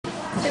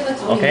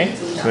Okay,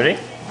 ready?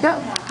 Yeah.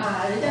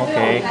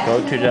 Okay,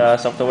 go to the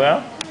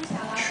software.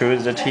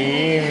 Choose the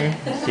team.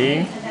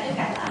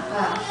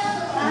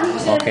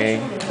 Okay,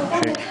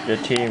 choose the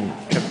team.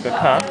 Triple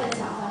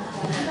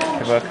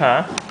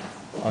car.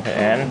 Okay,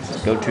 and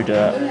go to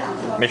the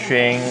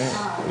machine.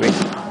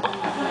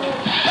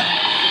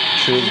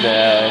 Choose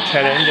the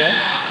challenger.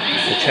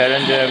 The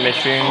challenger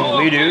machine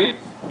video.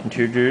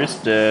 Introduce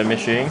the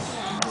machine.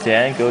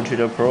 Then go to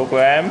the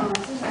program.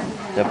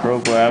 The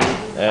program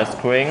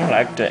screen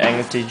like the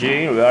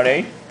NXT-G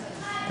really.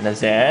 And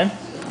then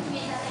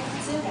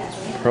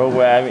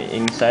program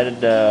inside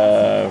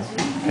the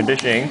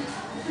conditioning.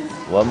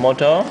 One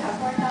motor.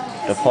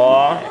 The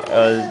power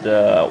is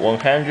the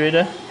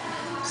 100.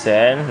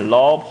 Then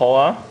low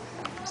power.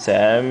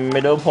 Then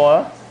middle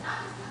power.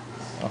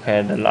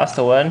 Okay, the last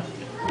one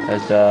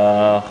is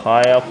the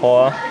higher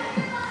power.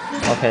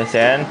 Okay,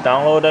 then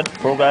download the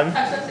program.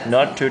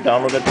 Not to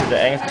download it to the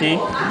NXT,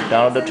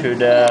 download it to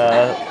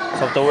the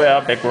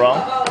software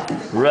background.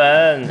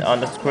 Run on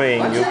the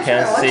screen. You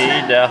can see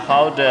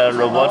how the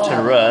robot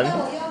run.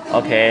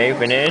 Okay,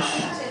 finish.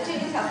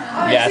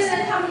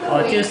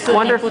 Yes.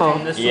 Wonderful.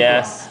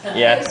 Yes.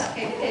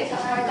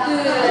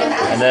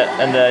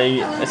 And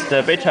it's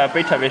the beta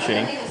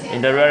version.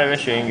 In the real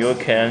version, you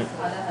can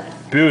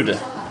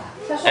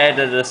add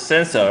the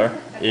sensor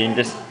in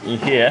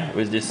here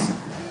with this,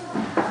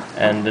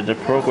 and the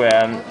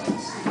program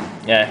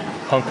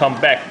can come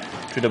back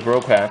to the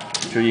program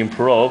to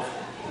improve.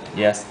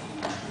 Yes.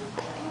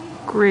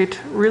 Great.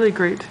 Really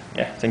great.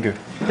 Yeah. Thank you.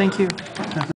 Thank you.